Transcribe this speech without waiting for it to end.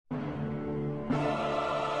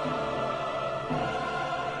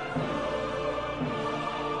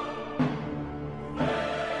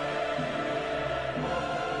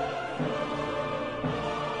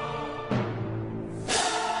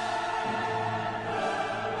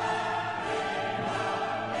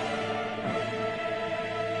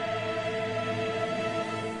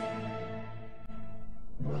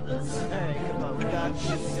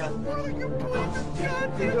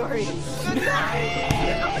Sorry.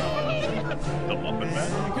 The muffin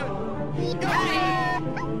man.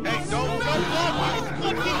 Hey, don't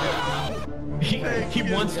He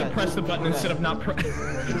wants to press the button instead of not press.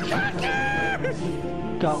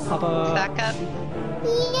 Go, Papa. Back up.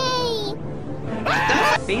 Yay!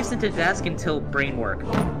 Face into desk until brain work.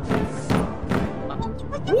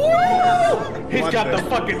 He's got the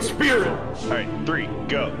fucking spirit. Alright, 3,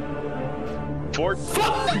 go. 4.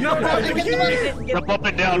 Fuck! Jump up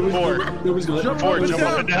and down, 4. 4, jump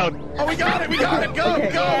up and down. Oh, we got it, go,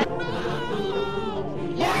 Okay. go!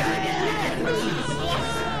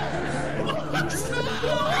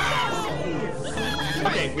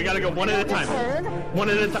 Okay, we gotta go one at a time. One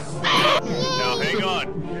at a time. Now, hang on.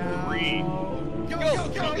 3.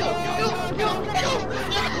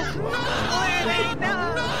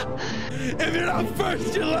 If you're not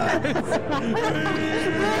first, you're last!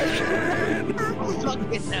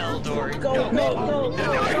 Fucking hell, Dory. Go.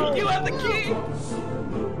 You have the key!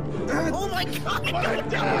 Oh my god!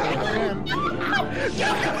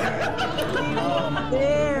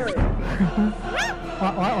 There!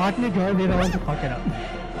 Watch me drive it on to fuck it up.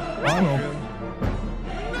 I know.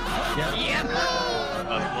 Yep!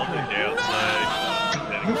 I'm on the downside.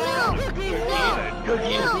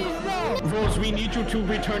 Rose, we need you to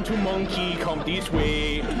return to monkey. Come this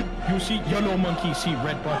way. You see yellow monkey, see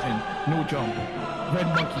red button. No jump. Red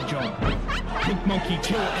monkey jump. Pink monkey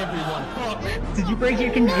kill everyone. Fuck. Did you break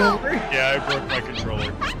your controller? Yeah, I broke my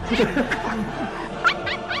controller.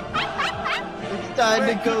 It's time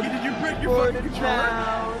to go. Did you break your board fucking and controller?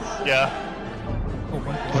 mouse. Yeah.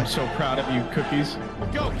 I'm so proud of you, Cookies.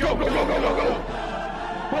 Go!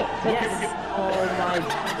 Yes. Oh my.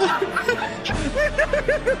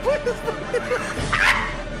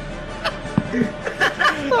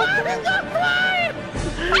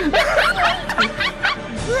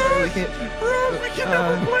 We can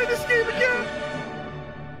never play this game again!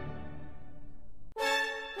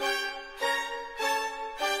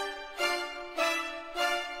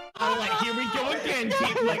 Alright, here we go again,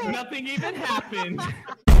 Chief, like nothing even happened.